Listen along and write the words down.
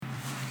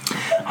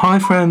Hi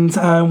friends,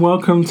 and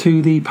welcome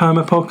to the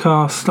Poema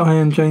podcast. I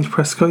am James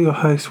Prescott, your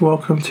host.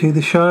 Welcome to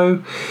the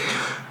show,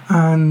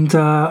 and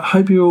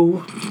hope you're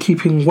all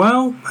keeping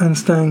well and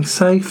staying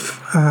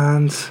safe,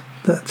 and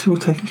that you're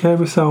taking care of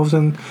yourselves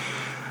and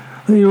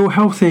that you're all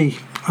healthy.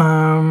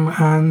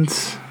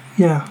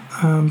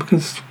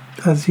 Because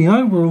as you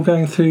know, we're all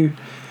going through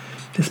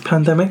this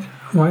pandemic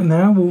right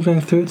now. We're all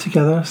going through it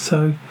together,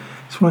 so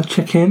just want to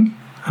check in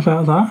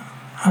about that.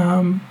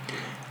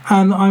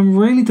 And I'm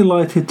really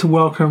delighted to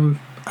welcome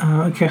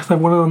a guest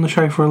I've wanted on the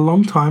show for a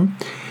long time,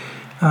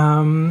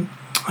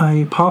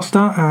 a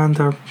pastor and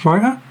a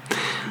writer,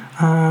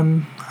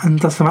 and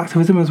does some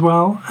activism as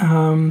well.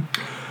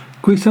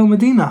 Gricel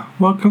Medina,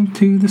 welcome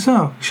to the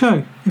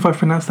show. If I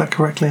pronounced that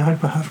correctly, I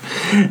hope I have.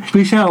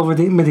 Gricel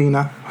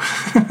Medina.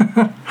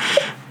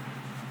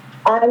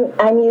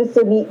 I'm used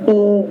to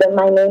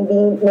my name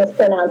being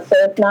mispronounced, so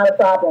it's not a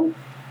problem.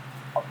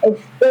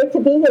 It's great to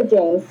be here,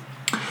 James.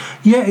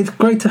 Yeah, it's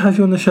great to have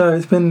you on the show.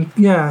 It's been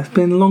a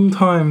long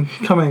time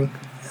coming.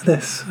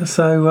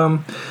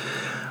 So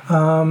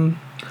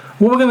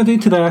what we're going to do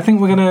today, I think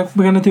we're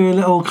going to do a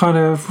little kind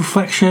of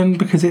reflection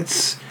because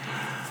it's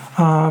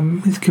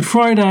Good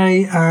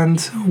Friday,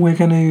 and we're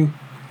going to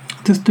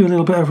just do a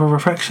little bit of a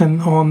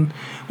reflection on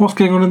what's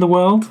going on in the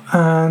world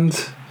and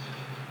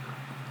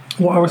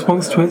what our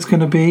response to it's going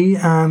to be,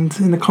 and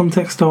in the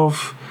context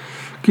of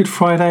Good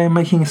Friday and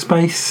making a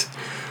space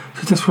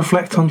to just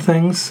reflect on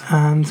things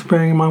and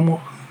bearing in mind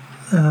what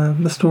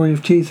the story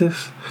of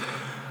Jesus.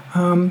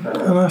 And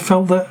I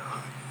felt that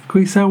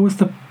Gricel was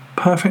the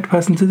perfect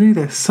person to do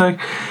this. So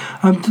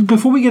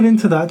before we get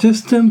into that,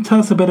 just tell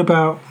us a bit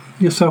about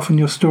yourself and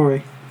your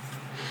story.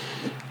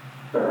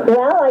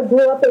 Well, I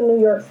grew up in New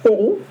York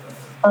City,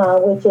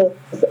 which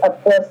is,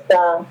 of course,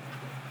 the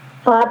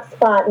hot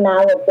spot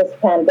now of this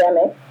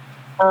pandemic.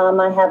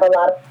 I have a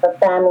lot of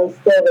family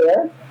still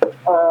there,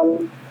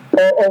 all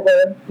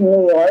over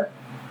New York,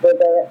 with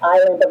the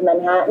island of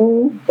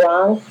Manhattan,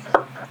 Bronx,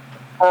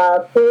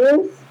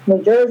 Queens,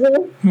 New Jersey.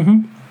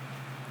 Mm-hmm.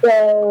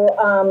 So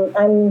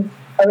I'm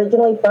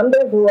originally from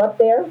there, grew up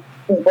there,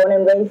 was born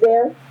and raised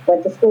there,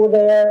 went to school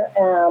there,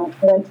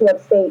 went to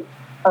upstate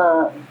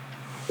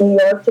New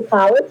York to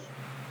college,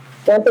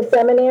 went to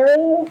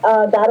seminary,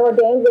 got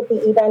ordained with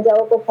the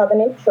Evangelical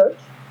Covenant Church.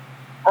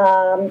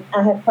 I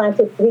have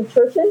planted 3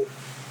 churches,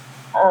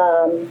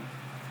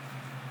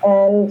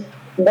 and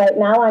right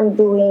now I'm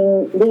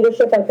doing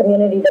leadership and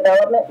community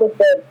development with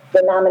the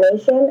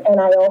denomination, and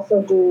I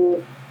also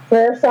do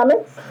prayer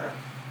summits,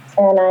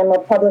 and I'm a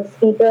public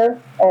speaker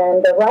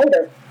and a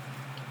writer.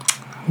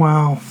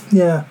 Wow,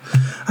 yeah.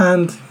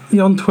 And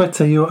you're on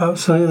Twitter, you're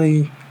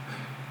absolutely,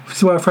 this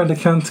is where a friend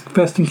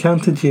first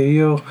encountered you,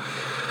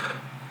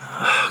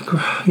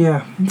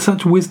 you're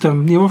such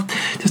wisdom. You're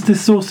just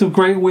this source of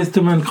great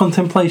wisdom and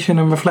contemplation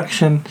and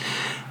reflection.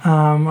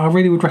 I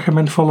really would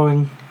recommend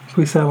following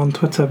Gricel on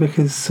Twitter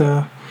because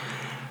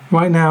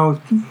right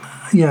now,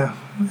 your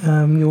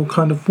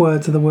kind of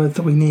words are the words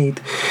that we need.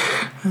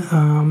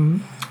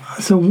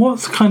 So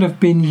what's kind of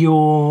been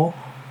your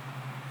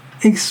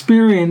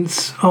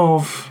experience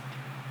of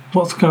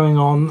what's going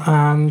on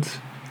and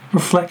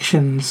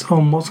reflections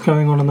on what's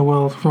going on in the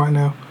world right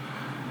now?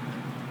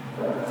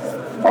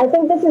 I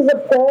think this is a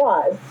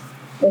pause.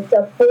 It's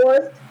a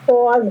forced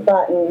pause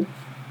button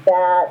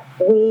that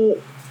we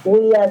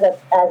as a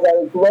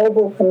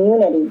global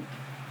community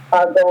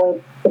are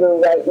going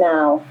through right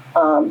now,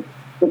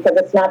 because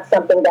it's not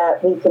something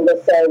that we can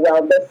just say,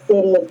 well, this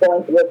city is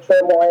going through a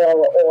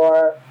turmoil,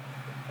 or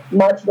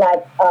much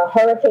like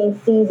hurricane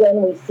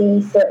season, we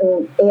see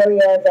certain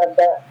areas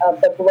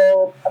of the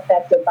globe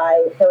affected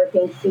by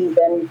hurricane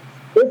season.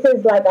 This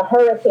is like a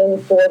hurricane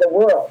for the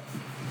world.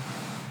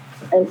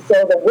 And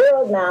so the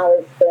world now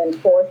has been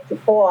forced to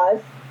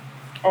pause,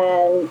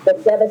 and the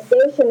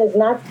devastation is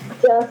not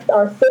just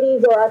our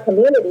cities or our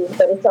communities,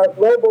 but it's our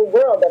global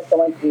world that's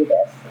going through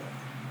this.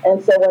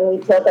 And so when we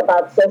talk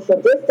about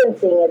social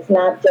distancing, it's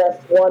not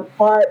just one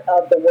part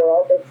of the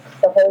world, it's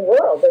the whole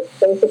world. It's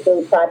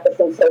basically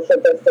practicing social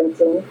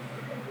distancing.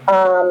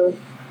 And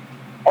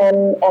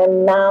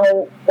now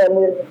when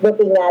we're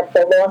looking at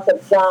the loss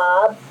of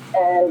jobs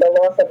and the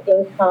loss of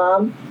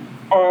income,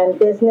 and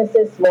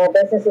businesses, small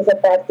businesses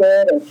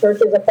affected, and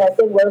churches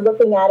affected, we're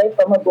looking at it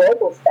from a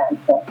global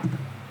standpoint.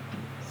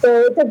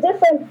 So it's a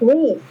different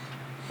grief.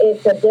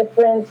 It's a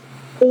different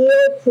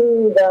feel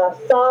to the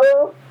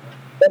sorrow.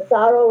 The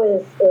sorrow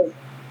is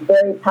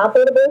very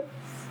palpable.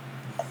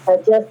 I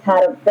just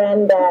had a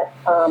friend that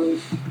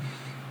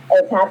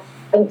is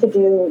having to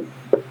do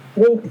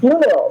 3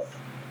 funerals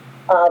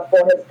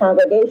for his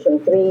congregation.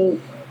 3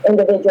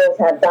 individuals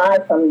have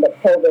died from the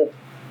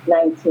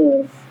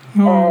COVID-19.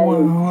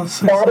 Wow, that's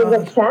so that sad. is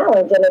a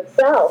challenge in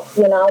itself.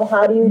 You know,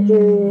 how do you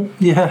do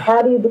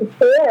how do you do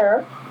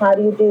care? How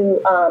do you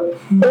do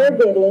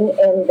caregiving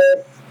in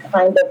this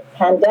kind of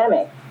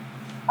pandemic?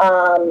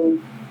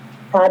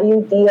 How do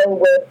you deal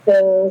with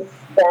things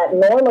that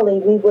normally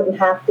we wouldn't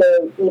have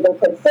to even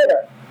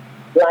consider,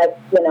 like,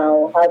 you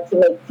know, how to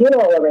make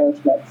funeral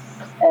arrangements,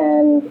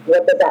 and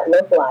what does that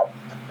look like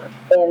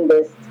in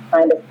this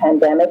kind of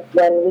pandemic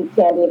when we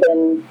can't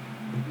even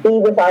be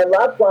with our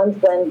loved ones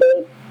when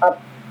they are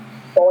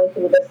going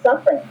through the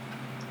suffering.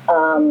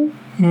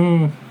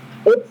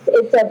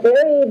 It's a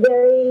very,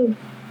 very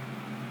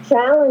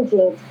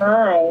challenging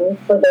time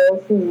for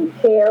those who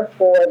care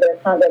for their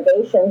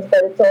congregations,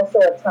 but it's also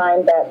a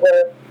time that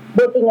we're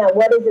looking at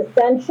what is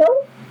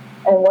essential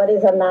and what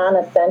is a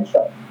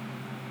non-essential.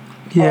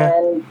 Yeah.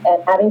 And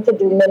having to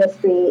do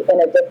ministry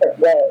in a different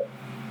way.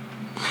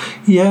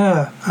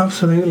 Yeah,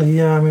 absolutely.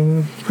 Yeah, I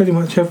mean, pretty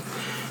much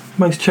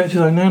most churches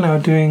I know now are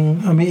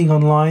doing a meeting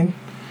online,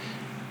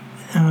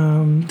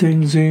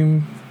 doing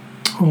Zoom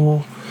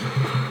or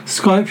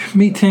Skype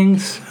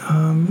meetings,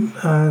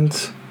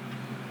 and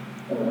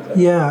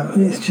yeah,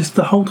 it's just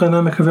the whole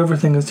dynamic of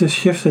everything has just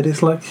shifted.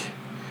 It's like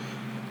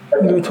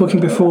we were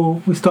talking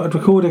before we started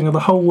recording, and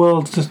the whole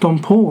world's just on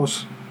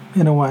pause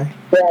in a way.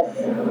 Yes.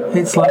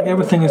 It's like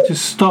everything has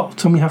just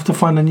stopped, and we have to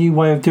find a new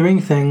way of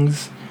doing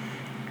things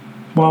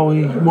while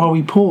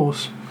we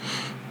pause.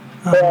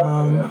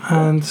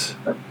 And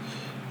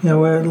you know,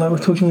 we're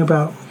talking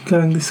about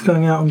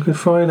going out on Good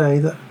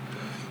Friday.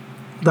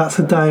 That's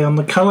a day on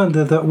the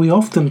calendar that we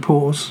often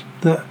pause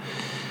to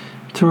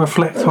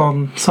reflect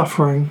on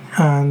suffering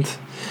and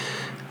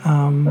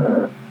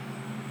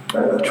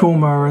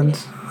trauma and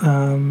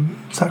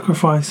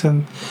sacrifice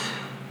and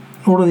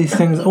all these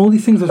things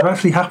that are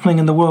actually happening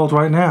in the world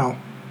right now,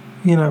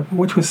 you know,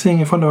 which we're seeing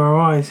in front of our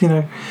eyes, you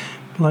know,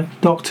 like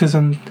doctors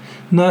and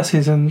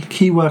nurses and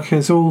key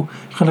workers all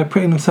kind of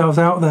putting themselves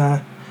out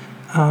there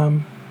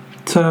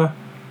to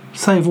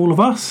save all of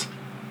us,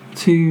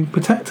 to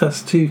protect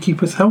us, to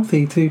keep us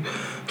healthy, to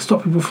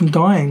stop people from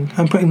dying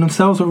and putting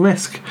themselves at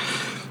risk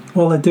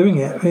while they're doing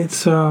it.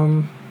 It's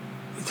a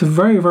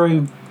very,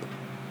 very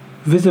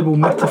visible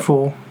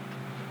metaphor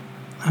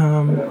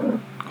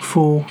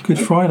for Good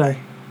Friday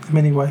in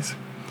many ways.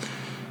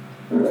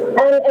 And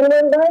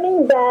we're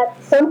learning that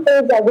some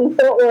things that we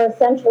thought were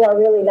essential are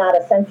really not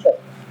essential.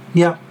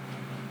 Yeah.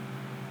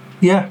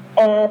 Yeah.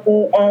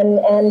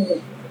 And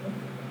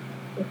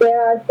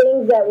there are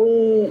things that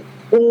we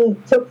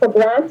took for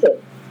granted,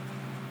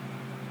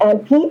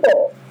 and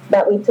people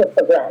that we took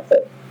for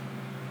granted.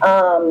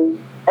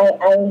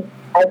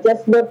 I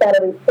just looked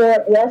at a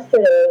report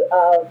yesterday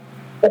of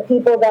the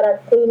people that are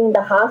cleaning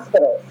the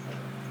hospitals,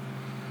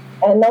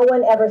 and no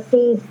one ever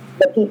sees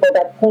the people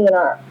that clean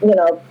our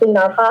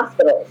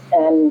hospitals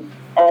and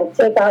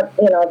take out,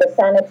 the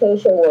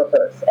sanitation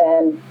workers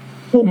and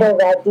people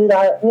that do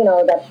that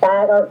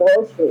bag our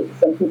groceries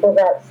and people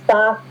that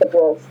stock the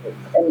groceries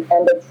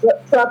and the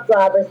truck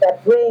drivers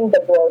that bring the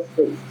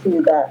groceries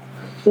to their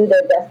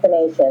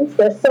destinations.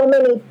 There's so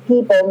many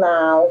people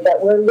now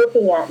that we're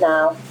looking at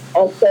now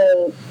and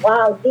saying,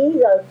 wow,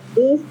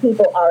 these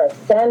people are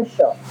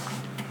essential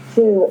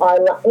to our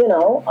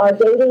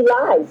daily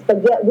lives,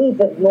 but yet we've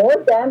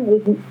ignored them.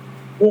 We've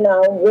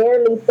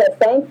rarely said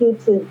thank you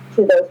to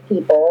those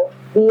people,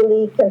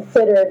 really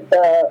considered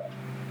the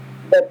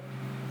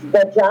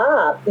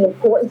job, the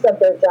importance of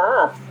their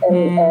jobs,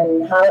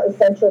 and how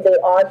essential they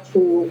are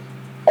to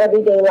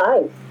everyday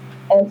life.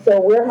 And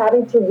so we're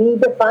having to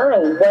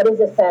redefine what is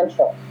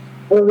essential.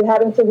 We're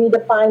having to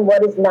redefine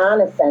what is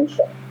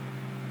non-essential.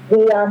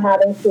 We are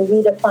having to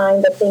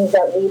redefine the things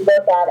that we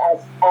look at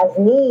as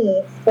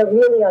needs, but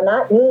really are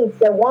not needs,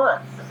 they're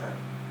wants.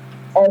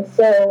 And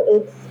so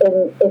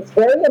it's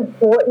very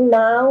important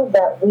now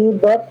that we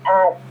look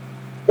at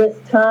this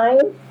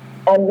time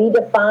and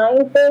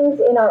redefine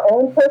things in our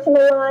own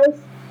personal lives,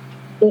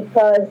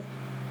 because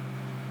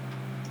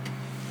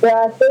there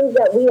are things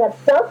that we have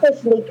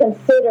selfishly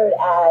considered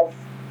as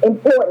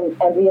important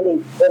and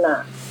really we're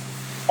not.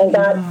 And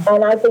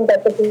I think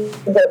that this is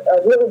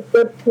a really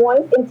good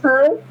point in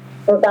time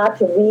for God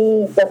to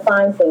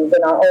redefine things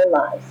in our own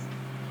lives.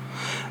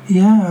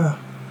 Yeah,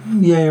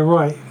 you're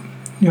right.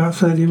 You're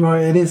absolutely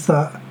right. It is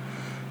that.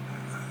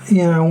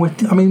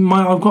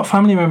 I've got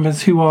family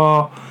members who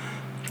are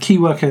key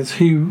workers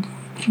who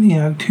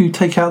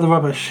take out the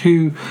rubbish,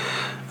 who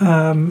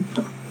and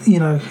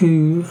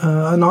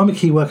I'm a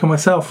key worker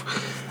myself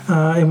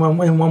in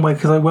one way,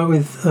 because I work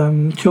with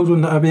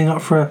children that are being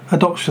up for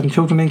adoption,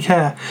 children in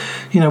care.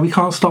 We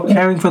can't stop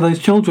caring for those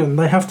children.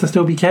 They have to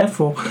still be cared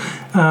for.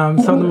 Some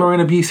of them are in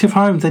abusive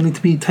homes. They need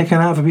to be taken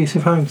out of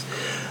abusive homes.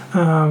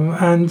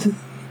 And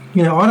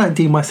I don't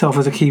deem myself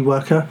as a key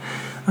worker,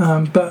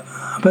 but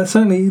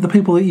certainly the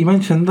people that you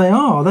mentioned,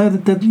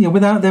 they're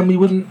without them we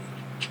wouldn't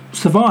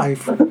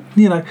survive.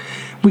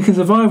 We can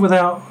survive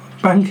without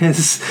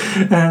bankers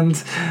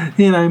and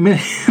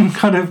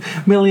kind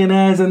of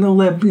millionaires and all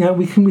their.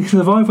 We can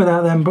survive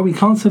without them, but we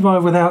can't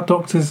survive without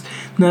doctors,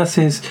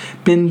 nurses,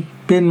 bin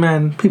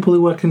men, people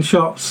who work in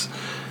shops,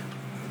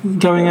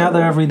 going out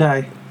there every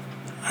day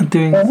and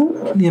doing.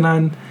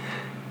 And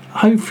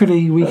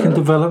hopefully we can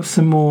develop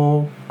some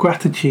more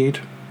gratitude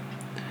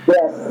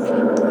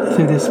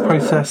through this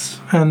process,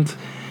 and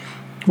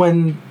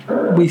when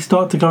we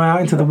start to go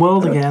out into the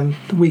world again,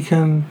 we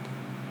can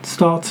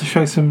start to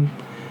show some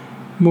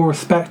more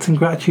respect and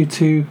gratitude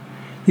to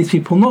these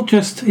people, not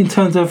just in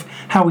terms of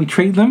how we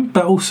treat them,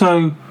 but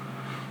also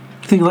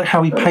things like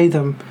how we pay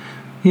them,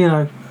 you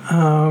know,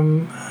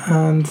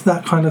 and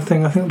that kind of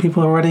thing. I think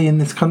people already in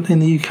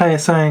the UK are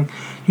saying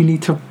you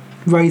need to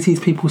raise these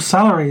people's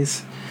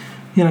salaries,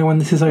 you know, when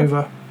this is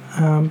over,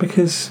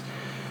 because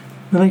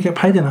they don't get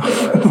paid enough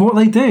for what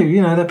they do.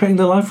 You know, they're putting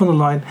their life on the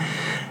line,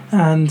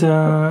 and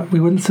we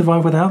wouldn't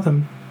survive without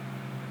them.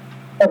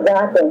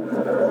 Exactly,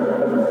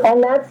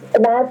 and that's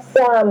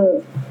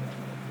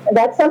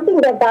something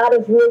that God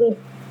is really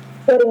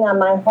putting on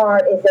my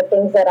heart, is the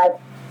things that I've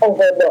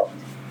overlooked.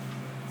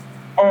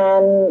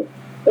 And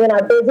in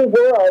our busy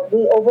world,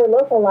 we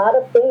overlook a lot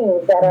of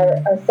things that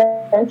are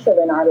essential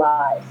in our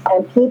lives.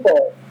 And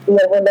people, we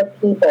overlook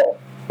people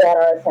that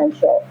are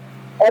essential.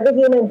 Every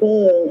human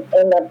being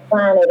in the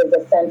planet is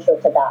essential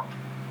to God.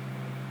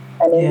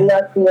 I mean, we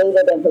are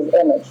created in His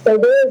image. So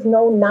there is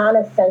no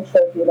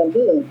non-essential human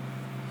being.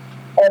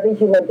 Every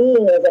human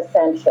being is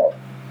essential.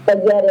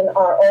 But yet in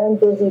our own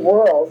busy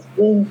worlds,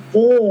 we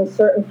deem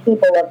certain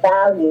people of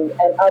value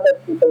and other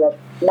people of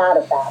not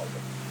of value.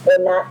 They're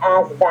not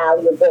as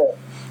valuable.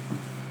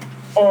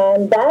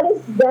 And that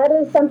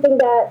is something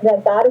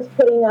that God is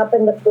putting up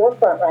in the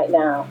forefront right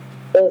now,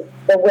 is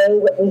the way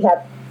that we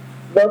have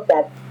looked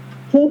at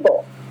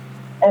people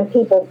and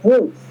people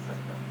groups,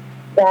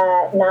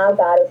 that now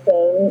God is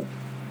saying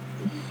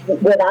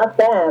without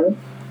them,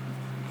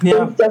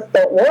 things just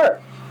don't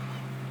work.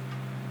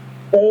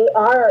 They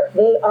are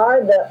the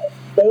oil,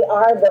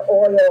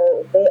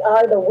 they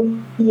are the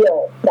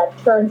wheel that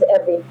turns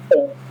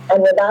everything.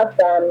 And without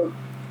them,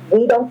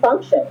 we don't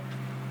function.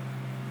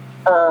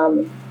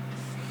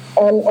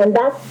 And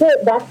that's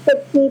it. That's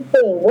the key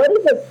thing. What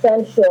is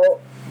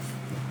essential?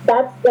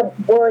 That's the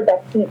word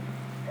that keeps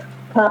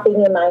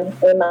popping in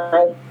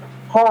my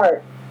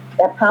heart,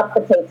 that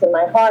palpitates in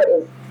my heart,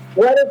 is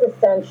what is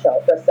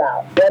essential,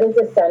 Gricel? What is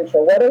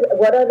essential?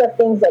 What are the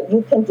things that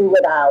you can do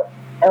without,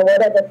 and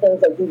what are the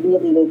things that you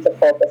really need to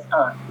focus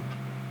on?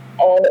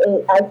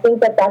 And I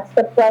think that's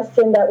the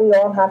question that we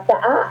all have to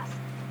ask.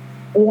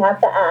 We have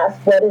to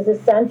ask what is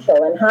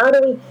essential, and how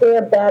do we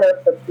care better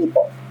for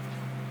people?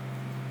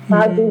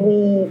 How do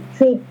we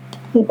treat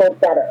people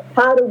better?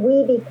 How do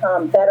we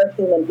become better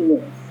human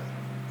beings?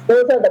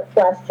 Those are the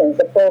questions,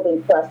 the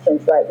probing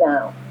questions right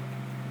now.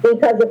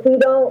 Because if we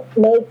don't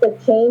make the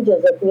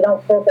changes, if we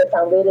don't focus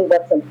on really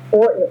what's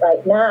important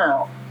right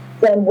now,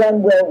 then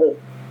when will we?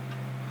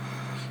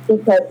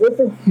 Because this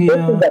is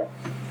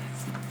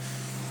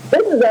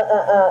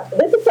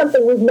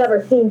something we've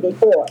never seen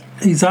before.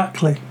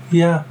 Exactly.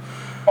 Yeah.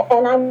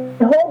 And I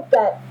hope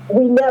that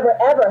we never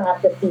ever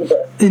have to see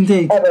this.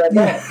 Indeed. Ever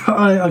again.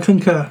 Yeah, I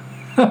concur.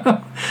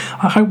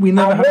 I hope we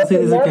never have to see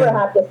this again. Never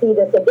have to see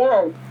this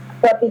again.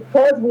 But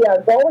because we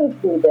are going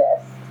through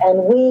this,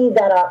 and we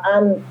that are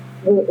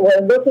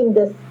we're looking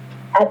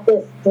at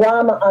this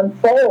drama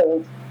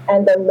unfold,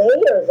 and the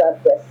layers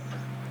of this,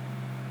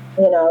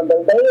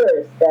 the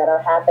layers that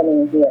are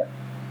happening here.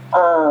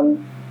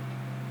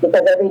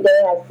 Because every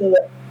day I see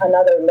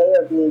another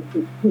layer being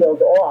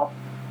peeled off.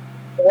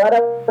 What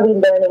are we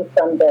learning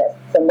from this,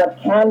 and what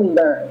can we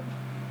learn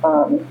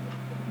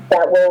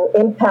that will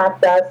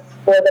impact us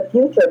for the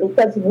future?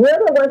 Because we're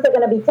the ones that are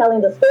going to be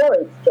telling the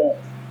stories, James.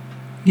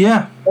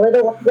 Yeah. We're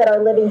the ones that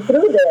are living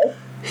through this.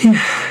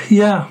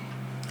 Yeah.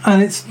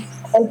 And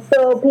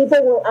so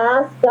people will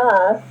ask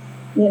us,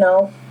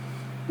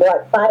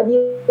 5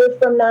 years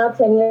from now,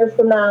 10 years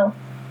from now,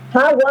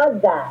 how was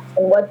that,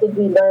 and what did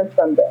we learn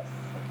from this?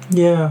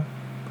 Yeah,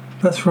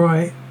 that's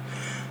right.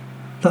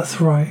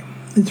 That's right.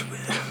 It's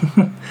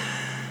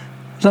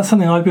that's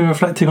something I've been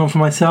reflecting on for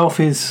myself,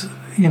 is,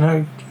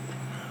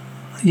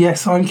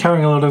 yes, I'm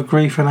carrying a lot of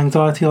grief and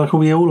anxiety like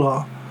we all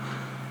are,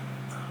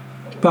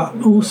 but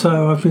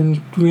also I've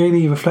been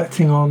really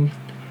reflecting on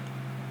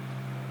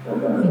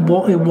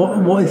what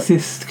is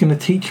this going to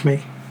teach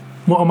me?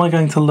 What am I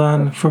going to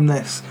learn from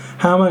this?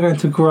 How am I going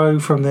to grow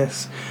from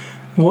this?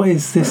 What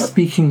is this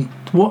speaking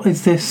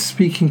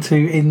to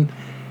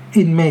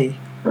in me?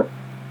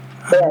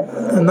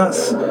 And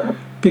that's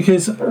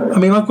because,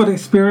 I've got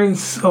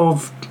experience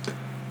of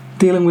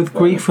dealing with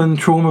grief and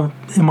trauma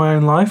in my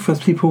own life, as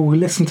people who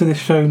listen to this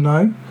show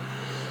know.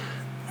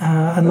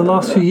 And the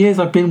last few years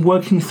I've been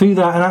working through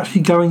that, and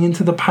actually going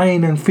into the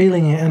pain and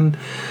feeling it, and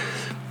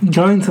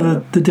going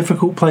to the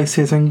difficult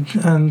places and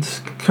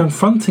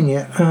confronting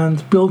it,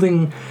 and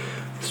building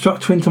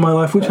structure into my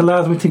life which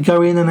allows me to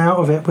go in and out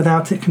of it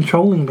without it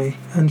controlling me,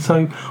 and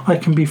so I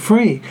can be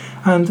free.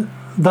 And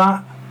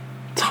that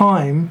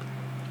time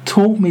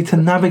taught me to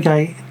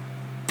navigate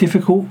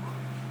difficult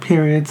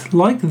periods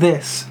like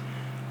this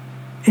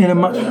in a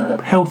much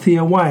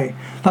healthier way.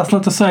 That's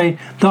not to say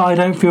that I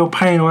don't feel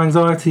pain or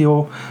anxiety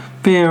or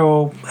fear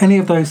or any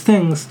of those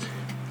things.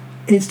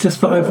 It's just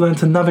that I've learned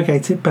to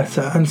navigate it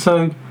better. And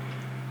so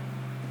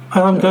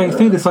as I'm going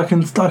through this,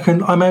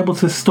 I'm able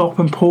to stop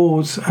and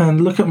pause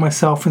and look at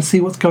myself and see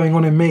what's going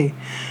on in me,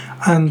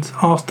 and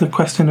ask the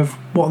question of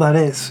what that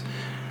is.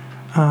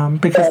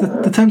 Because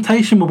the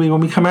temptation will be,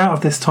 when we come out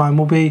of this time,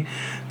 will be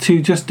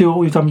to just do what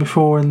we've done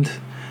before and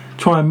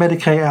try and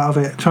medicate out of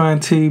it, trying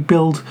to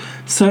build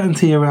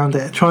certainty around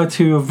it, try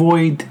to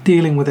avoid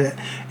dealing with it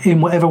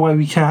in whatever way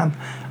we can.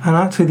 And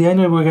actually, the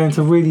only way we're going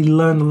to really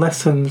learn the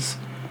lessons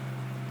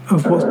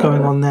of what's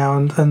going on now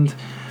and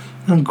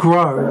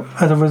grow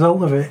as a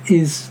result of it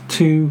is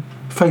to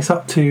face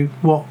up to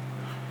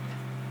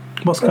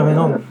what's going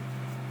on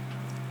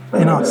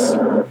in us.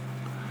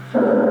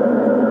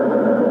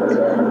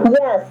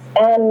 Yes,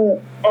 and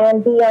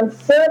the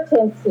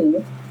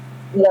uncertainty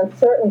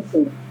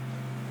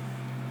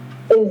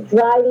is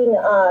driving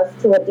us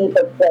to a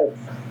deeper place.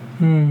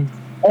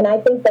 And I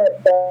think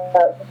that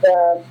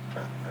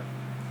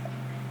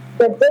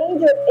the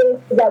danger is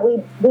that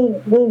we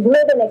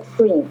live in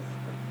extremes,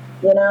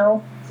 you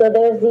know. So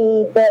there's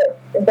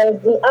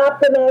the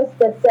optimist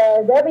that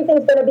says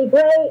everything's going to be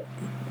great,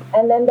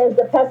 and then there's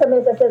the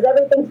pessimist that says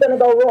everything's going to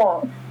go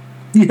wrong.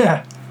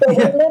 Yeah. So we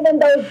live in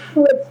those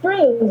two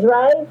extremes,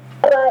 right?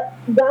 But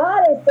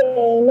God is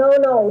saying,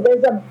 no,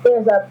 there's a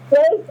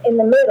place in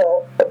the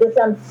middle, this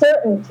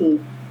uncertainty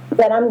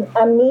that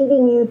I'm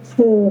needing you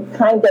to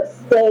kind of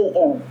stay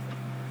in,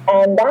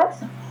 and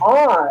that's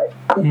hard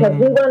because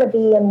we want to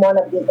be in one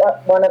of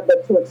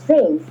the two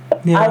extremes.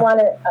 Yeah. I want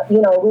to,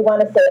 we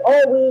want to say,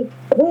 we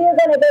are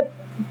going to get,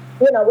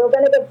 we're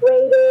going to get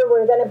greater,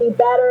 we're going to be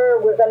better,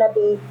 we're going to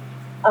be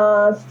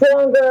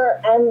stronger,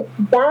 and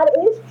that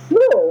is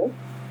true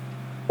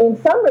in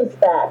some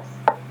respects.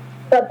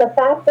 But the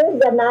fact is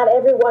that not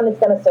everyone is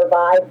going to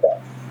survive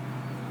this.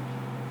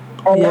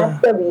 And that's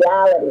the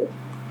reality.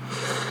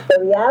 The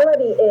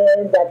reality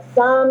is that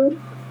some,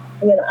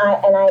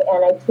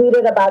 I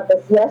tweeted about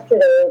this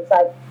yesterday. It's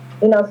like,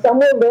 some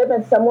will live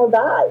and some will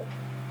die.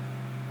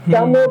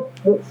 Some will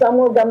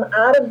come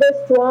out of this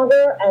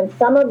stronger, and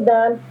some of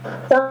us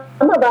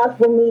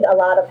will need a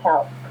lot of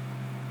help.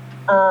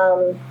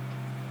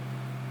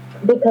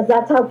 Because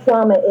that's how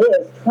trauma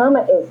is.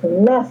 Trauma is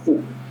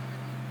messy.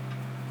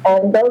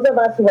 And those of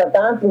us who have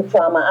gone through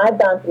trauma, I've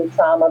gone through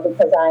trauma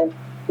because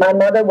my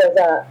mother was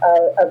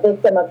a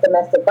victim of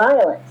domestic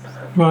violence.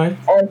 Right.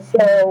 And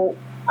so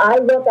I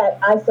look at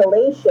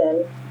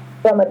isolation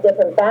from a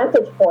different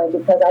vantage point,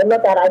 because I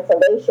look at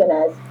isolation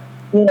as,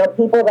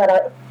 people that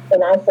are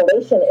in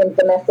isolation in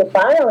domestic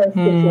violence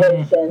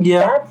situations. Yeah.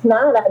 That's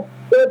not a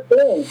good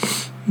thing.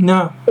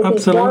 No,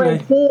 absolutely.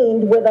 To be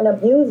quarantined with an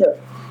abuser.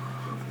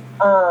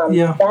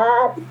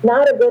 That's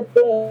not a good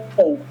thing.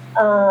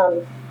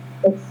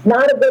 It's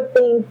not a good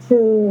thing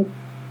to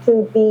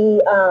be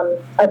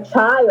a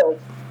child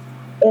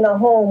in a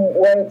home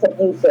where it's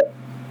abusive.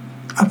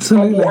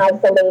 Absolutely. And be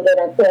isolated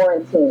and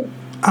quarantined.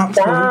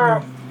 Absolutely.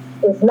 That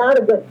is not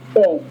a good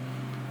thing.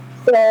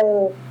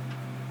 So,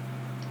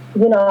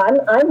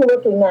 I'm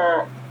looking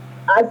at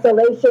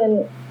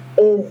isolation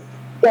is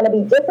going to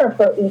be different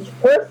for each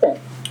person.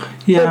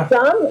 Yeah. For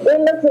some,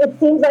 it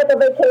seems like a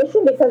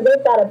vacation because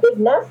they've got a big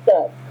nest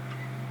egg.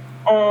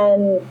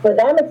 And for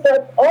them, it's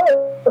like,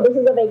 this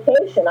is a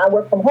vacation. I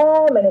work from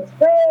home, and it's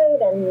great,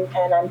 and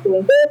I'm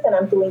doing this, and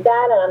I'm doing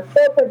that, and I'm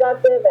so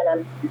productive,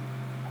 and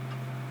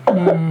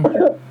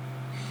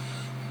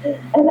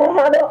and I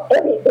have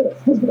everything.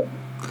 Excuse me.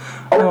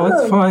 Oh,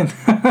 that's fine.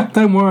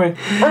 Don't worry.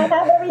 I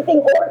have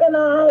everything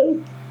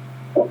organized.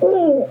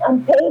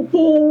 I'm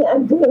painting.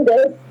 I'm doing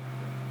this.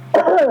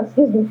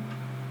 Excuse me.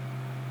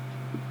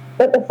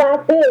 But the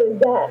fact is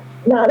that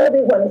not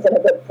everyone is in a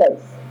good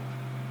place.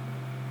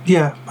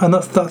 Yeah, and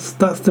that's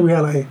the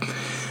reality.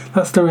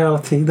 That's the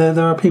reality. There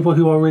are people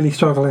who are really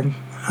struggling.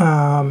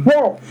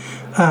 Yes.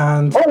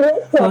 And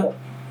we're struggling.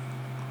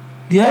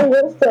 Yeah. And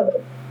we're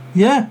struggling.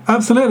 Yeah,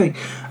 absolutely.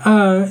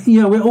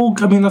 We're all.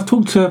 I mean, I've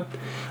talked to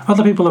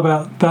other people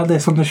about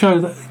this on the show.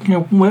 That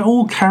we're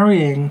all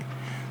carrying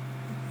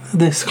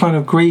this kind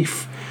of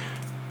grief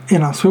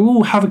in us. We're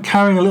all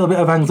carrying a little bit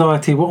of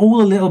anxiety. We're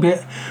all a little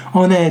bit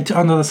on edge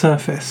under the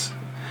surface.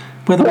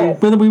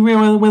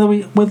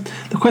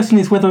 The question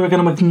is whether we're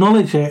going to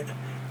acknowledge it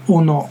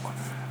or not.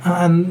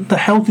 And the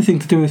healthy thing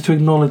to do is to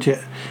acknowledge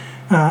it.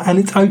 And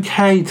it's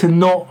okay to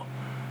not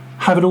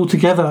have it all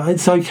together.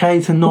 It's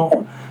okay to not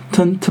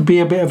to be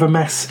a bit of a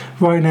mess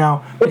right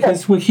now,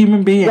 because we're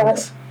human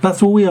beings.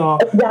 That's all we are.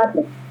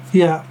 Exactly.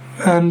 Yeah,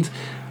 and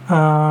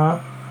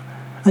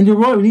you're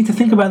right. We need to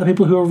think about the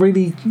people who are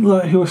really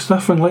who are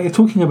suffering, like you're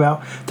talking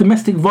about.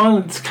 Domestic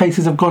violence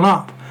cases have gone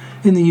up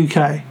in the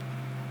UK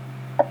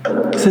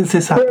since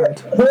this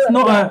happened. It's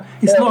not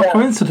a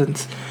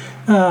coincidence,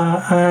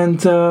 we'll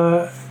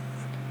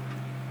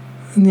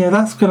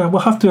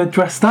have to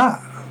address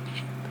that.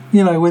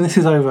 When this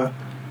is over.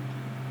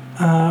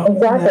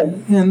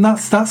 Exactly. And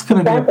that's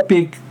going to be a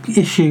big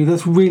issue.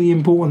 That's really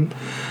important.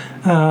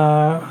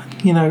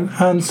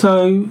 And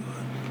so.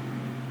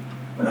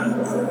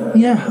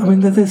 I mean,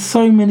 there's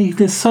so many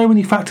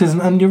factors,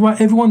 and you're right.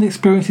 Everyone's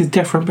experience is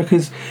different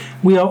because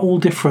we are all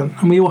different,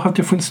 and we all have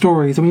different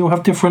stories, and we all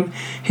have different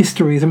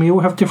histories, and we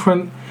all have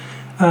different.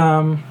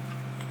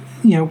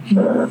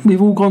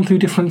 We've all gone through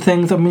different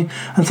things. I mean,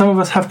 and some of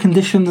us have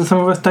conditions, and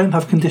some of us don't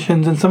have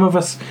conditions, and some of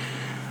us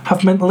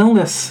have mental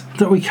illness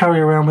that we carry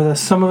around with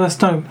us. Some of us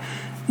don't.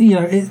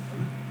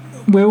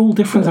 we're all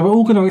different, so we're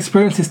all going to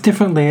experience this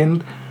differently,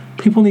 and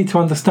people need to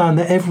understand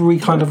that every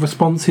kind of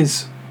response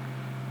is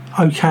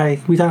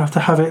okay. We don't have to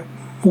have it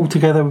all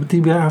together. We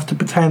don't have to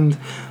pretend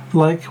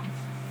like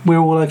we're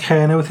all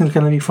okay and everything's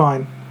going to be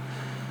fine.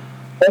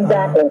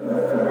 Exactly.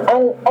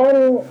 And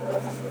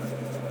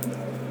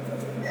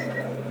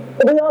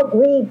we all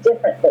grieve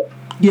differently.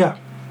 Yeah.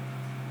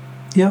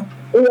 Yeah.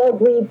 We all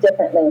grieve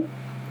differently.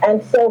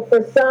 And so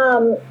for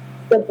some,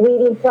 the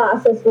grieving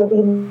process will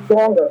be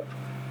longer.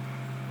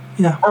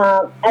 Yeah.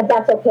 And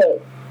that's okay.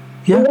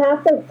 Yeah. We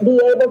have to be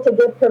able to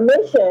give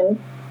permission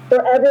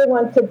for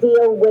everyone to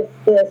deal with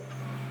this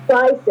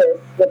crisis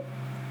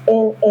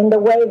in the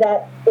way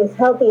that is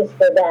healthiest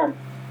for them.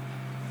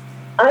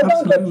 I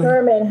don't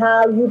determine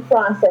how you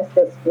process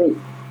this grief.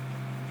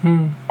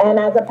 And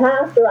as a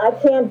pastor, I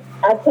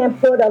can't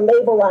put a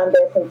label on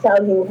this and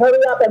tell you,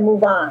 hurry up and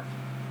move on.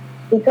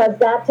 Because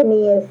that to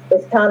me is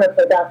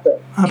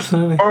counterproductive.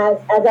 Absolutely. As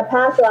a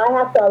pastor, I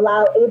have to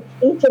allow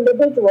each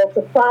individual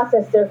to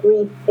process their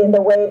grief in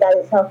the way that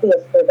is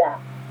healthiest for them.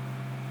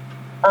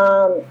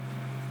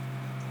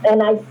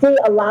 And I see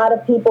a lot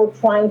of people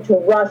trying to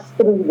rush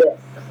through this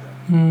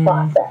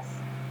process.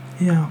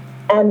 Yeah.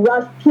 And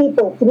rush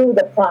people through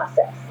the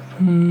process.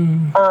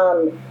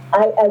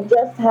 I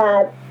just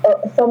had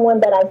someone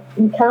that I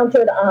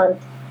encountered on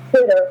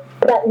Twitter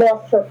that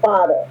lost her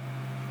father.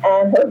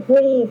 And her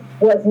grief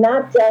was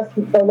not just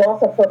the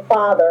loss of her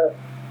father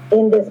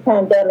in this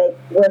pandemic,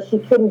 where she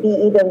couldn't be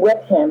even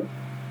with him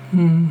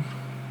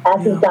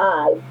as he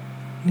died.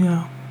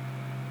 Yeah.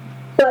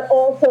 But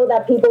also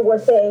that people were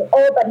saying,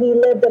 oh, but he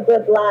lived a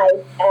good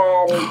life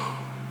and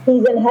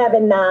he's in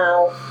heaven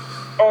now.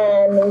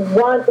 And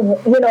what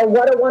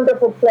a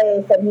wonderful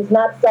place, and he's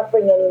not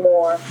suffering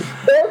anymore.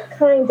 Those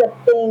kinds of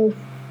things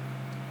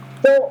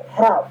don't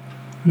help.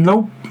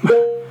 Nope.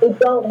 They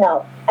don't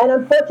help. And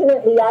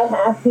unfortunately, I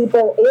have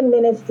people in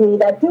ministry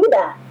that do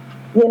that,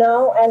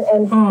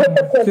 and put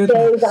the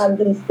cliches on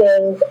these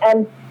things.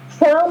 And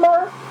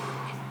trauma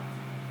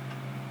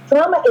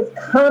is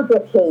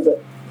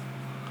complicated.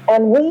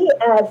 And we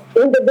as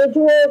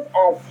individuals,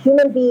 as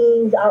human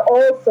beings, are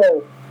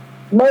also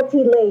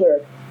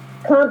multi-layered,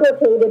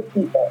 complicated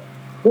people.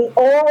 We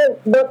all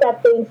look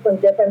at things from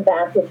different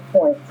vantage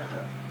points.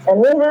 And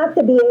we have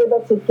to be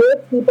able to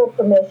give people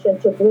permission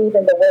to grieve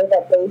in the way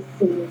that they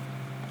see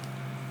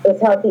is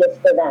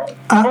healthiest for them.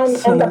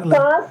 And the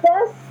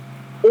process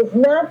is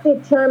not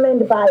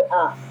determined by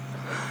us.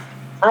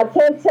 I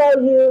can't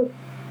tell you,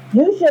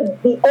 you should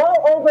be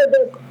all over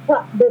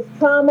this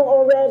trauma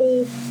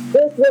already.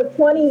 This was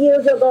 20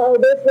 years ago.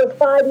 This was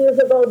 5 years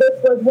ago.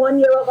 This was 1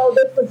 year ago.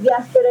 This was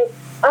yesterday.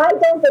 I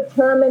don't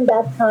determine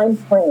that time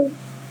frame.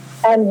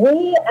 And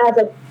we as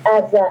a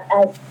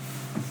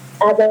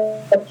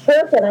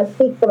church, and I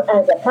speak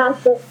as a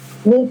pastor,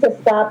 need to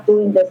stop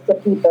doing this to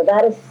people.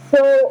 That is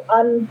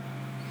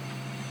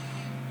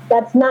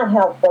that's not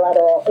helpful at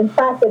all. In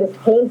fact, it is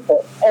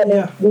painful, and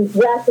it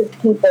regresses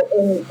people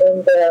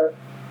in their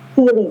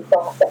healing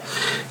process.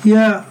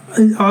 Yeah,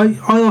 I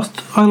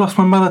lost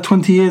my mother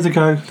 20 years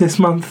ago this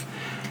month,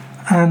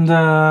 and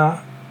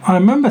I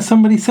remember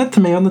somebody said to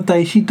me on the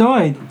day she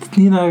died,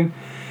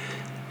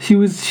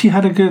 she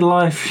had a good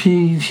life.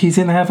 She's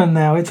in heaven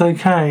now. It's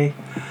okay.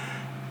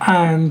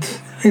 And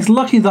it's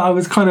lucky that I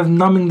was kind of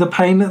numbing the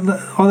pain at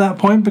that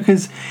point,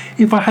 because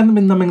if I hadn't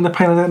been numbing the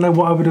pain, I don't know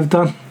what I would have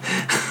done.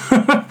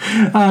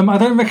 I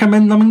don't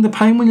recommend numbing the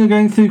pain when you're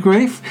going through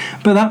grief,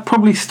 but that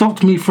probably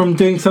stopped me from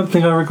doing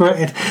something I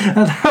regretted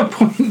at that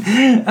point.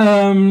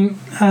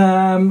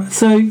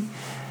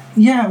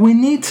 We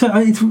need to.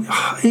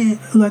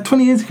 Like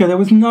 20 years ago, there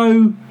was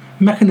no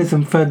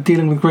mechanism for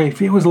dealing with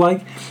grief. It was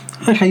like,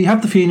 okay, you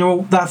have the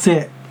funeral, that's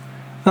it.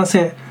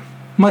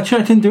 My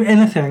church didn't do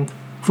anything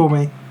for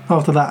me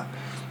after that.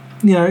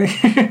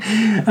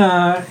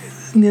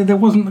 There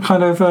wasn't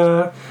kind of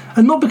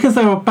and not because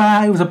they were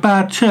bad, it was a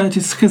bad church,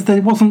 it's because there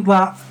wasn't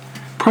that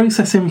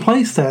process in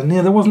place then.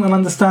 There wasn't an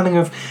understanding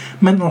of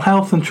mental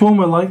health and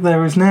trauma like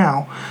there is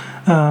now.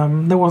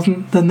 There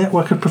wasn't the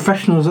network of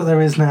professionals that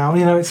there is now.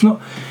 It's not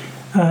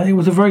it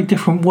was a very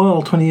different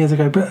world 20 years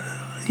ago, but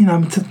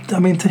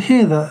to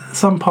hear that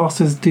some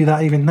pastors do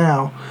that even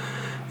now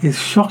is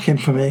shocking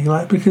for me,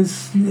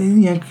 because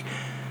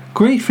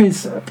grief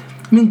is,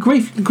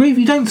 grief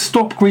you don't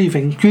stop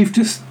grieving. Grief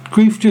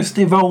just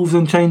evolves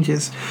and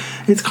changes.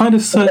 It's kind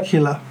of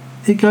circular.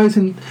 It goes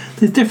in,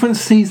 there's different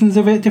seasons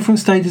of it, different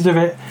stages of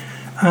it,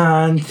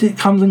 and it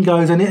comes and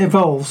goes and it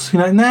evolves.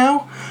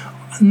 Now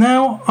I'm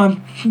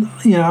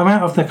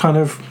out of the kind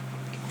of,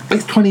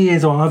 it's 20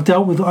 years on,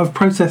 I've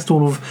processed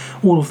all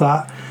of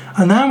that,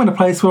 and now I'm in a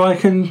place where I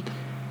can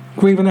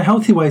grieve in a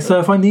healthy way. So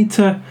if I need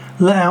to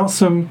let out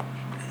some,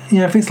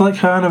 if it's like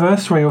her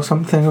anniversary or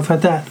something of her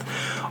death,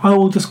 I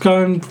will just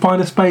go and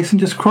find a space and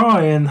just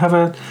cry and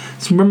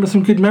remember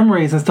some good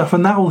memories and stuff,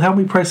 and that will help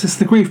me process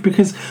the grief,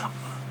 because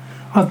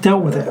I've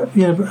dealt with it.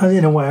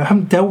 In a way, I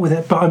haven't dealt with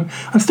it, but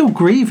I'm still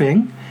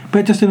grieving,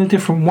 but just in a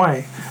different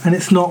way, and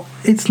it's not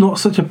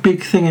such a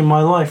big thing in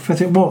my life as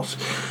it was.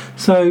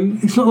 So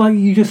it's not like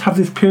you just have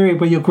this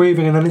period where you're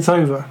grieving and then it's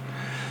over.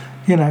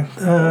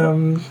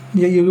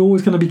 You're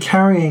always going to be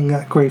carrying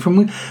that grief.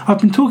 And I've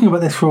been talking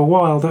about this for a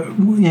while, that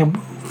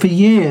for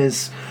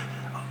years,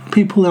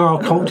 people in our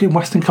culture, in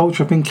Western culture,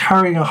 have been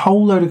carrying a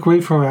whole load of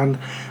grief around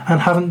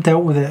and haven't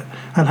dealt with it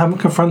and haven't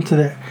confronted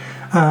it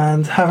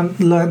and haven't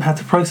learned how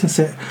to process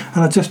it.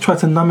 And I just try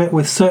to numb it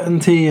with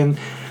certainty and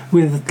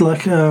with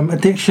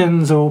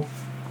addictions, or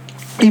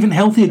even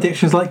healthy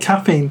addictions like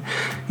caffeine,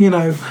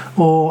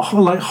 or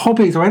like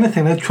hobbies or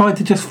anything. They've tried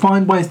to just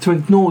find ways to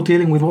ignore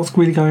dealing with what's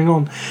really going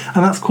on,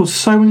 and that's caused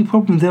so many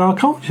problems in our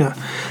culture.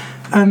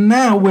 And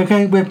now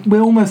we're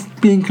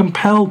almost being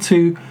compelled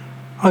to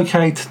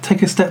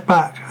take a step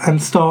back and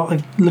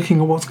start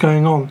looking at what's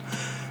going on,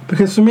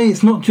 because for me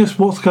it's not just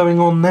what's going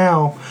on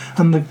now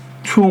and the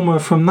trauma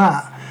from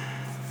that.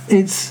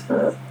 It's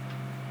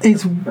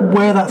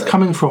where that's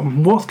coming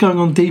from. What's going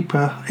on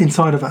deeper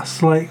inside of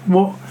us? Like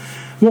what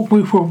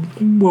grief were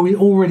we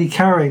already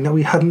carrying that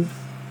we hadn't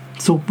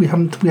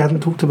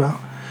talked about,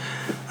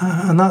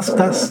 and that's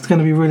going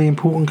to be really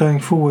important going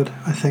forward,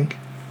 I think.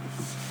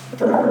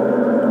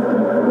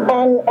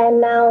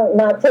 And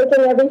now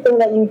taking everything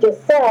that you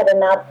just said and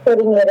now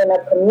putting it in a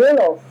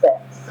communal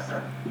sense.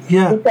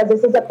 Yeah. Because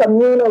this is a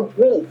communal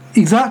grief.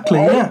 Exactly.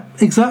 Right? Yeah.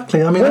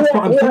 Exactly. I mean, that's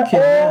what I'm thinking.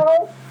 We are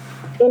all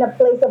in a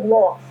place of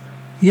loss.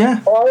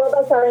 Yeah. All of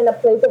us are in a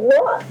place of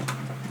loss,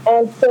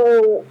 and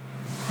so,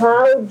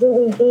 how do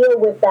we deal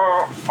with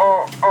that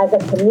as a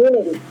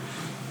community?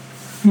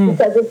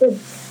 Because this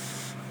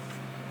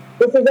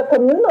is a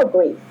communal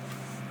grief.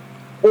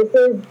 This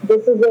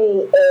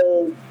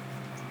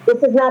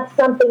is not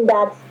something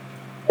that's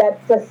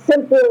a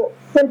simple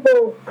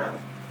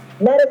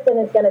medicine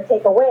is going to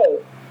take away.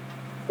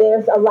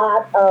 There's a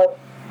lot of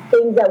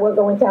things that we're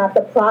going to have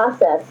to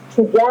process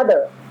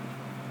together.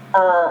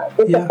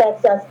 This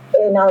affects us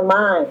in our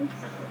minds,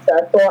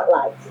 our thought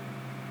lives.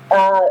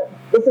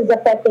 This is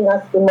affecting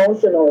us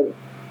emotionally.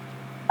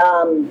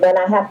 When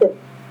I have to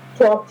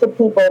talk to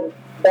people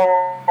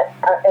that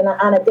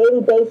on a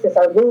daily basis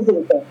are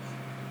losing things,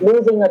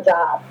 losing a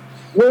job,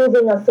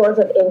 losing a source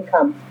of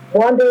income,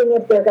 wondering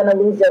if they're going to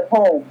lose their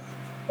homes,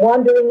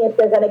 wondering if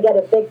they're going to get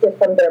evicted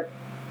from their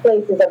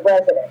places of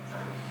residence.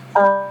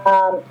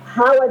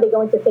 How are they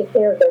going to take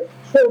care of their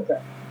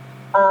children?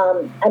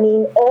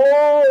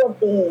 All of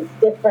these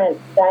different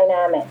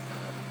dynamics.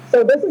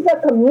 So this is a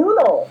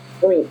communal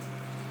grief.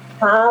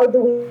 How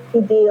do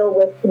we deal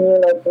with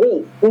communal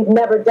grief? We've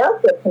never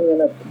dealt with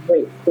communal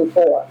grief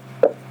before.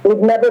 We've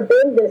never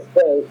been this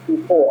way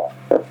before.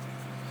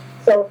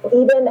 So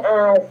even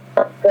as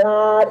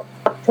God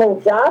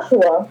told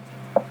Joshua,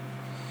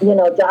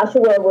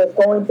 Joshua was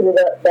going through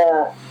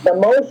the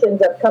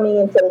motions of coming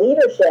into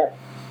leadership,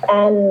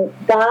 and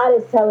God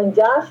is telling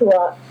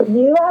Joshua,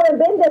 you haven't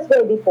been this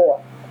way before.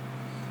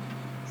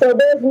 So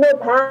there's no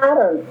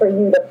pattern for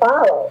you to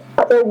follow.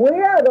 So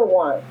we're the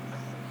ones,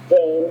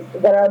 James,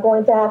 that are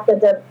going to have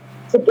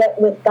to get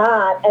with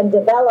God and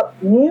develop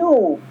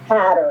new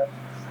patterns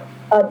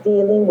of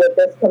dealing with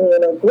this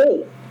communal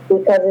grief,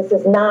 because this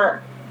is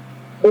not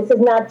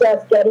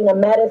just getting a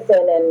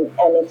medicine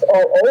and it's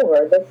all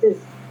over. This is,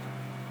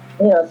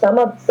 some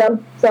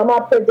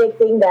are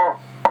predicting that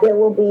there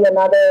will be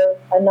another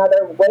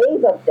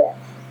wave of this.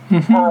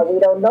 Mm-hmm. We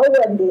don't know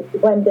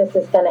when this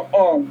is going to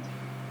end.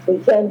 We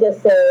can't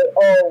just say,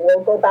 oh,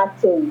 we'll go back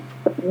to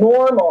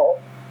normal.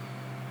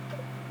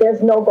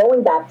 There's no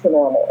going back to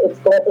normal.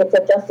 It's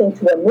adjusting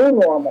to a new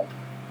normal.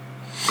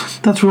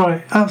 That's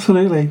right.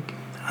 Absolutely.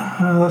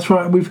 That's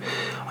right.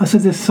 I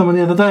said this to someone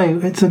the other day.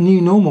 It's a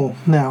new normal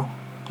now.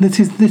 This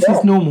is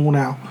normal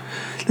now.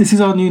 This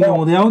is our new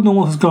normal. The old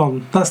normal has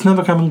gone. That's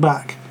never coming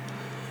back.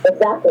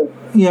 Exactly.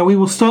 Yeah, we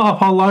will start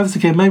up our lives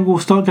again. Maybe we'll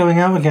start going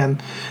out again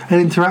and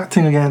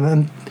interacting again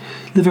and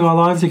living our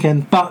lives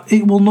again. But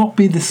it will not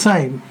be the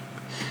same.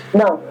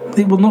 No.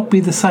 It will not be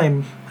the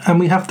same. And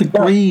we have to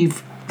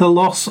grieve the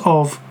loss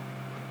of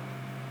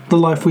the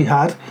life we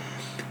had.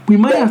 We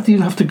may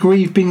even have to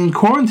grieve being in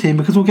quarantine,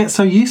 because we'll get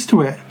so used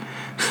to it.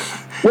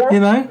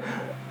 Yeah.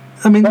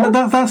 I mean,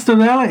 that's the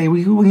reality.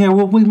 We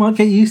might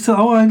get used to.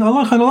 I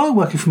like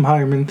working from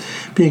home and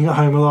being at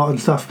home a lot and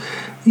stuff.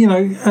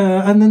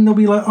 And then they'll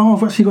be like,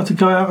 I've actually got to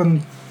go out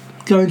and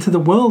go into the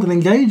world and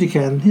engage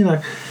again.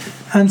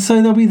 And so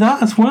there'll be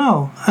that as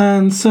well.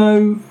 And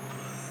so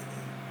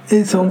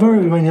it's on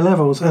very many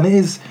levels, and it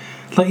is,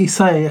 like you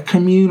say, a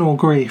communal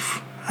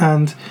grief.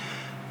 And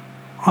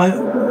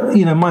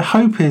my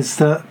hope is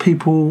that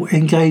people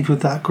engage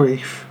with that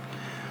grief,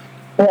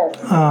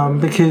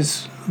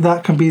 because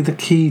that can be the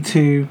key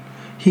to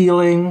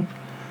healing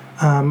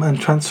and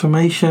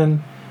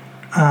transformation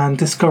and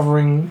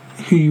discovering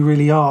who you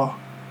really are.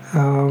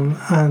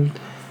 The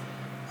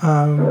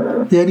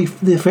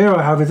fear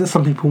I have is that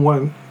some people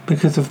won't,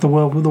 because of the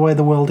way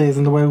the world is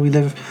and the way we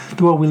live,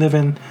 the world we live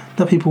in.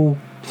 Some people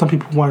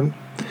won't.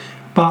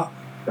 But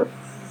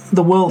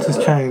the world has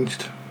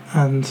changed,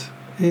 and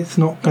it's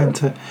not going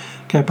to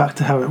go back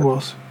to how it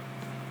was.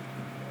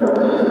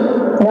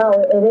 No,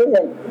 it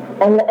isn't.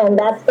 And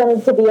that's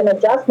going to be an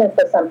adjustment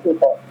for some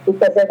people,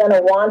 because they're going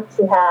to want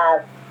to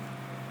have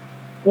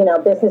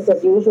business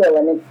as usual,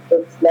 and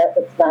it's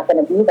not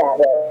going to be that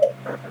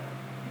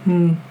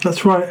way.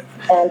 That's right.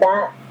 And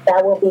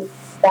that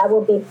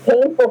will be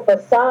painful for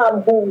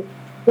some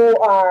who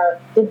are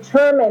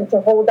determined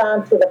to hold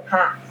on to the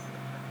past,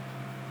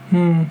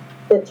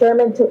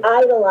 determined to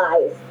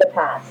idolize the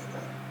past,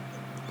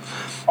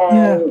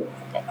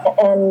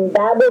 and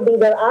that will be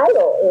their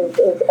idol.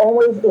 Is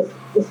always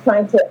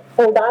trying to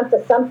hold on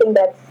to something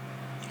that's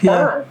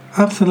gone.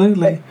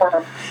 Absolutely.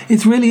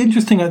 It's really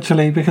interesting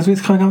actually because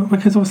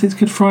obviously it's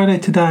Good Friday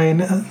today,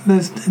 and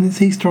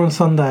it's Easter on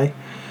Sunday,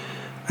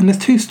 and there's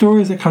two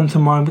stories that come to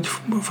mind which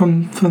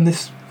from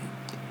this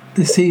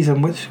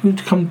season which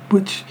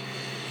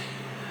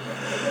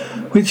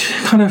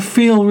kind of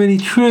feel really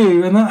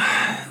true, and that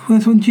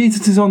was when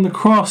Jesus is on the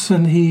cross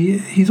and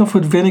he's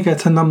offered vinegar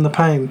to numb the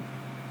pain,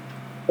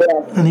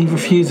 and he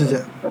refuses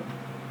it.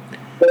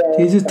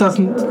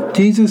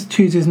 Jesus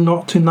chooses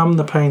not to numb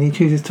the pain. He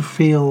chooses to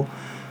feel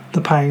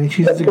the pain. He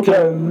chooses to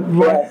go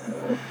right.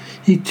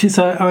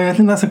 I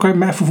think that's a great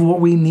metaphor for what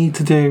we need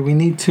to do. We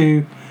need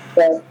to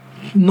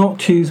not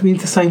choose. We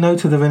need to say no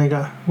to the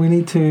vinegar. We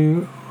need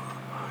to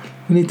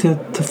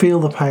feel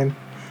the pain,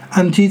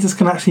 and Jesus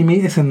can actually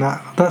meet us in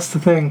that. That's the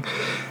thing.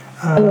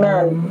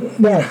 Amen.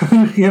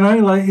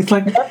 It's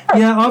like,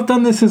 I've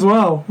done this as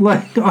well.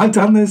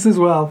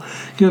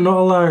 You're not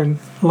alone.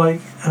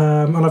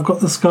 And I've got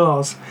the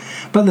scars.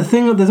 But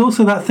there's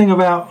also that thing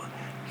about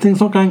things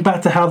not going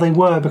back to how they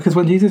were, because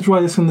when Jesus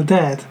rises from the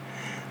dead,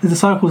 the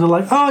disciples are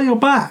like, "Oh, you're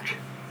back!"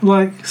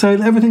 So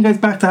everything goes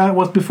back to how it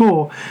was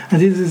before, and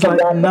Jesus is like,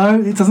 "No,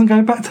 it doesn't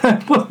go back to how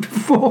it was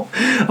before.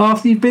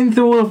 After you've been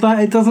through all of that,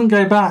 it doesn't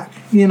go back.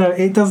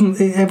 It doesn't.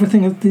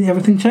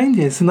 Everything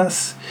changes, and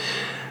that's."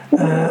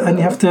 And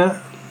you have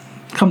to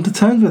come to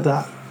terms with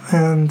that,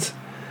 and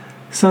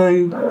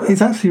so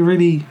it's actually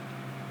really,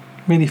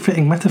 really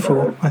fitting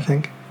metaphor, I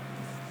think.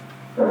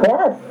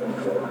 Yes,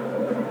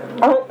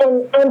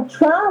 and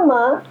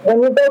trauma.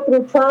 When you go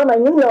through trauma,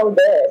 you know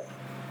this.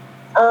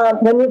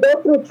 When you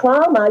go through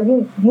trauma,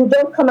 you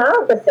don't come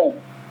out the same.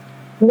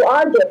 You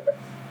are different.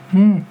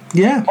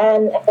 Yeah.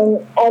 And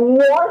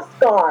you are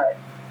scarred.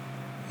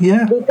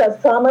 Yeah. Because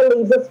trauma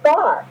leaves a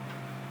scar.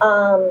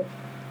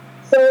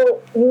 So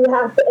you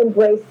have to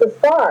embrace the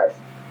scars.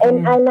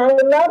 And I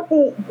love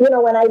when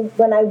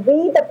I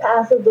read the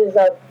passages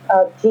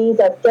of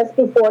Jesus just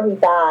before he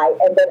died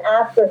and then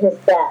after his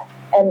death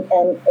and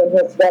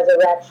his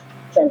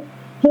resurrection,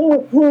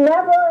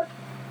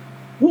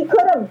 he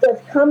could have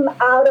just come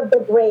out of the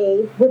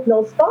grave with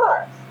no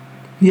scars.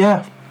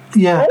 Yeah,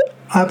 right?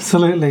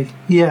 Absolutely,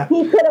 yeah.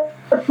 He could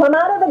have come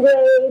out of the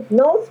grave,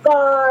 no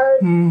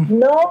scars,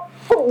 no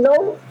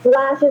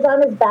slashes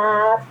on his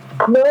back,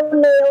 no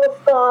nail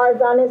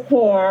scars on his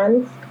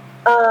hands,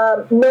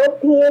 no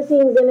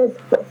piercings in his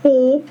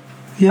feet,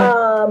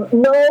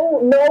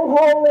 no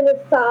hole in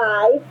his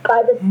side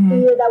by the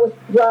spear that was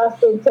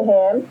thrust into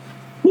him.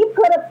 He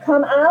could have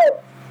come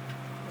out,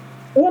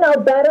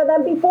 better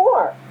than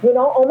before,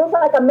 almost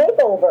like a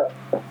makeover.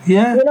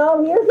 Yeah.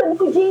 Here's the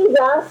new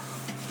Jesus,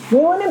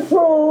 new and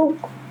improved,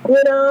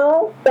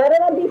 better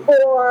than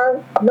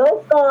before,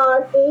 no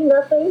scars, see,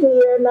 nothing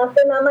here,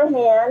 nothing on my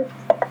hands.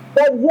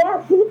 But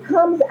yet he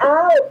comes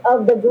out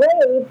of the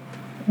grave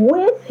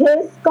with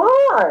his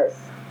scars.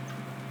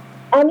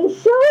 And he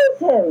shows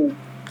him.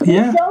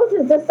 Yeah. He shows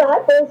his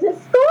disciples his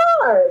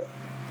scars.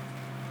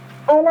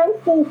 And I'm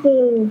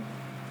thinking,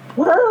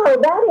 wow,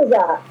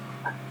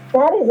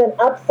 that is an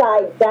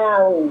upside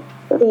down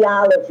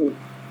theology.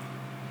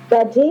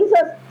 That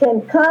Jesus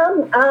can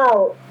come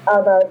out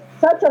of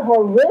such a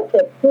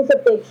horrific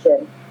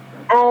crucifixion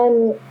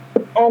and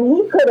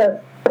he could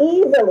have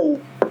easily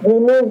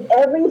removed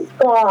every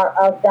scar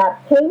of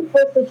that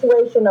painful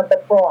situation of the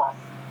cross.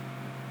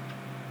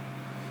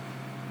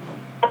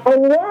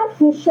 And yet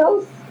he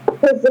shows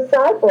his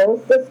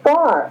disciples the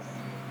scars.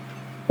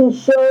 He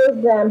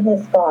shows them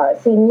his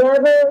scars. He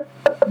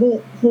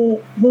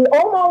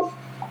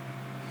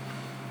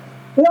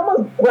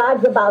almost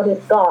brags about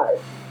his scars.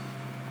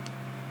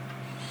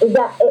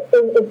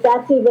 If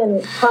that's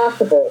even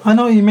possible. I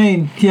know what you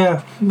mean.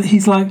 Yeah,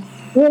 he's like,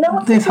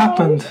 this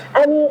happened.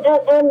 I mean,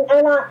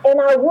 in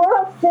our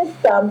world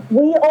system,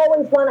 we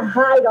always want to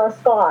hide our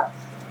scars.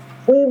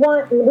 We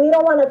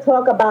don't want to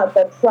talk about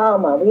the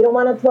trauma. We don't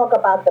want to talk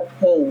about the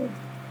pain.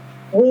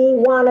 We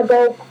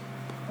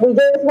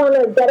just want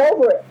to get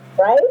over it,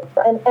 right?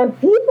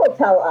 And people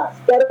tell us,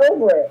 get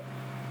over it.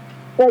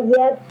 But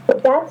yet,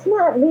 that's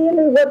not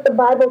really what the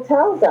Bible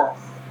tells us.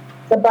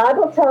 The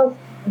Bible tells,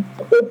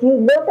 if you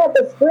look at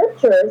the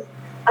scriptures,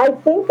 I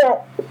think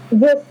that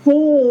you'll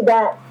see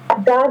that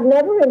God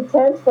never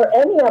intends for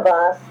any of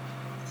us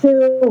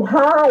to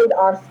hide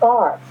our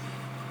scars,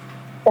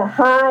 to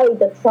hide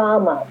the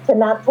trauma, to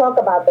not talk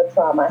about the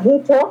trauma. He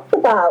talked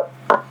about,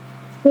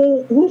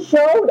 he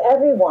showed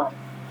everyone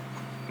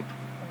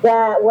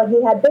that what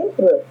he had been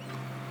through.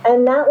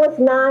 And that was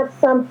not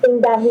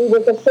something that he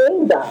was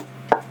ashamed of.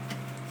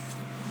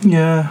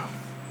 Yeah,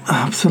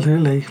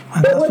 absolutely.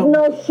 And there was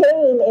no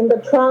shame in the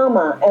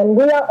trauma. And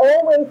we are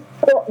always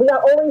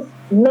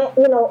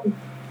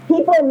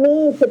people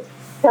mean to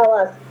tell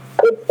us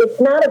it's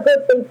not a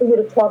good thing for you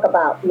to talk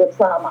about your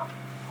trauma.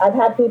 I've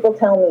had people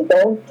tell me,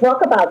 don't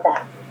talk about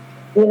that.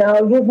 You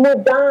know, you've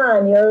moved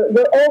on. You're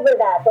over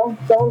that.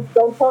 Don't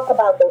talk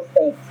about those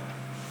things.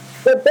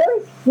 But there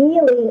is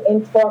healing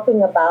in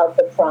talking about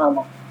the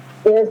trauma.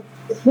 There's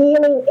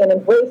healing in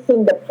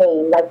embracing the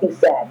pain, like you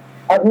said,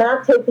 of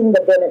not taking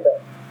the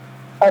vinegar,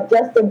 of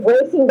just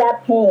embracing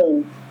that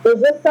pain.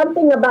 There's just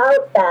something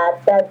about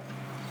that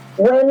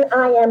when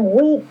I am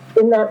weak,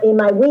 in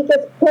my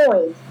weakest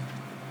point,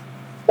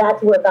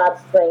 that's where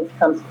God's strength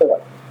comes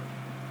forth.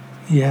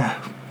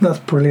 Yeah, that's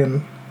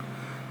brilliant.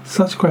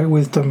 Such great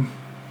wisdom.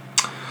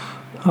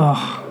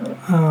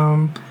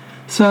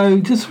 So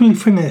just to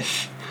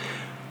finish,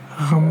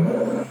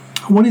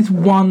 what is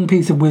one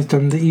piece of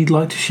wisdom that you'd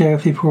like to share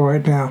with people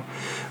right now?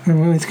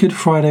 And it's Good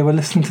Friday. We're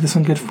listening to this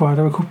on Good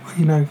Friday.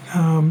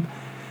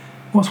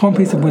 What's one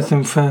piece of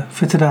wisdom for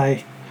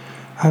today,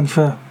 and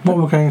for what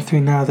we're going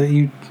through now that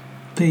you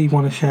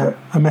want to share?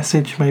 A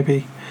message,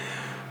 maybe.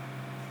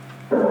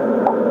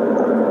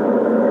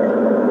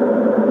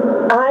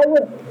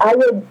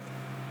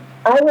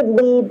 I would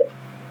leave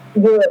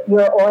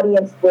your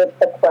audience with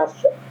the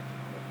question: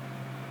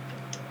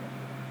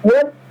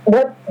 What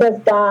does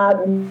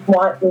God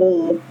want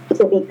me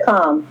to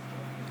become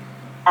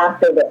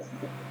after this?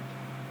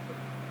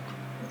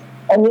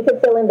 And you can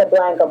fill in the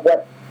blank of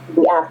what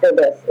the after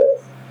this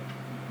is.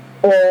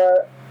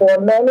 For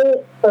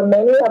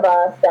many of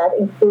us, that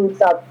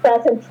includes our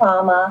present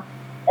trauma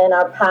and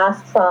our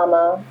past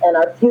trauma and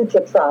our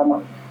future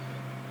trauma.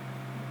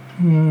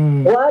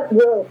 What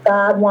will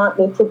God want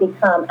me to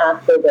become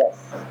after this?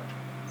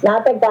 It's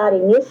not that God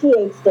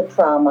initiates the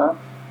trauma,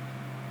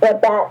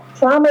 but that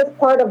trauma is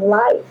part of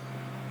life.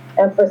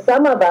 And for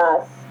some of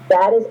us,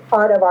 that is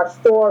part of our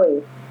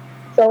story.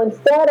 So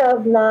instead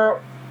of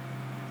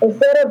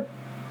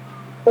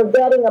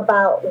forgetting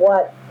about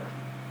what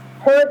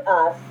hurt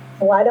us,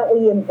 why don't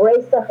we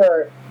embrace the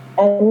hurt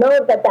and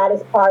know that that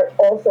is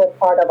also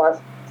part of our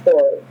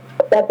story?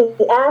 That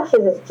the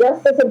ashes is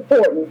just as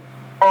important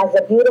as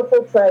the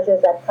beautiful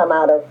treasures that come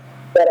out of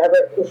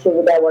whatever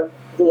issue that we're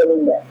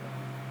dealing with.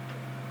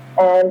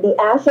 And the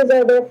ashes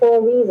are there for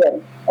a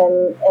reason.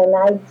 And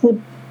I keep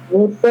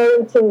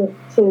referring to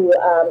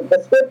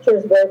the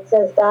scriptures where it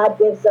says God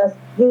gives us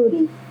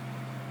beauty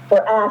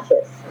for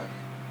ashes.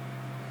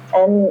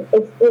 And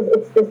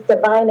it's this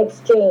divine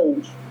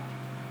exchange.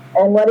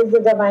 And what is the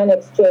divine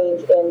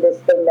exchange in this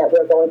thing that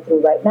we're going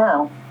through right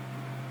now?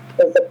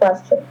 Is the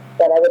question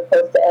that I would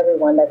pose to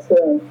everyone that's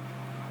hearing.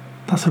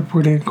 That's a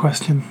brilliant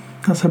question.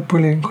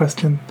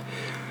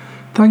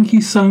 Thank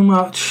you so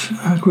much,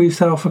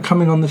 Gricel, for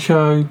coming on the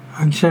show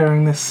and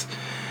sharing this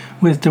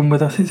wisdom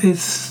with us.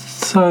 It's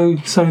so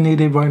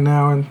needed right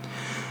now, and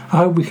I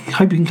hope you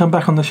can come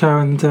back on the show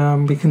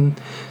and we can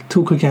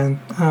talk again.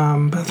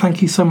 But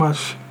thank you so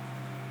much.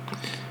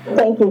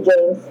 Thank you,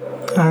 James.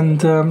 And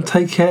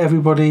take care,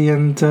 everybody,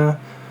 and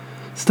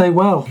stay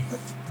well.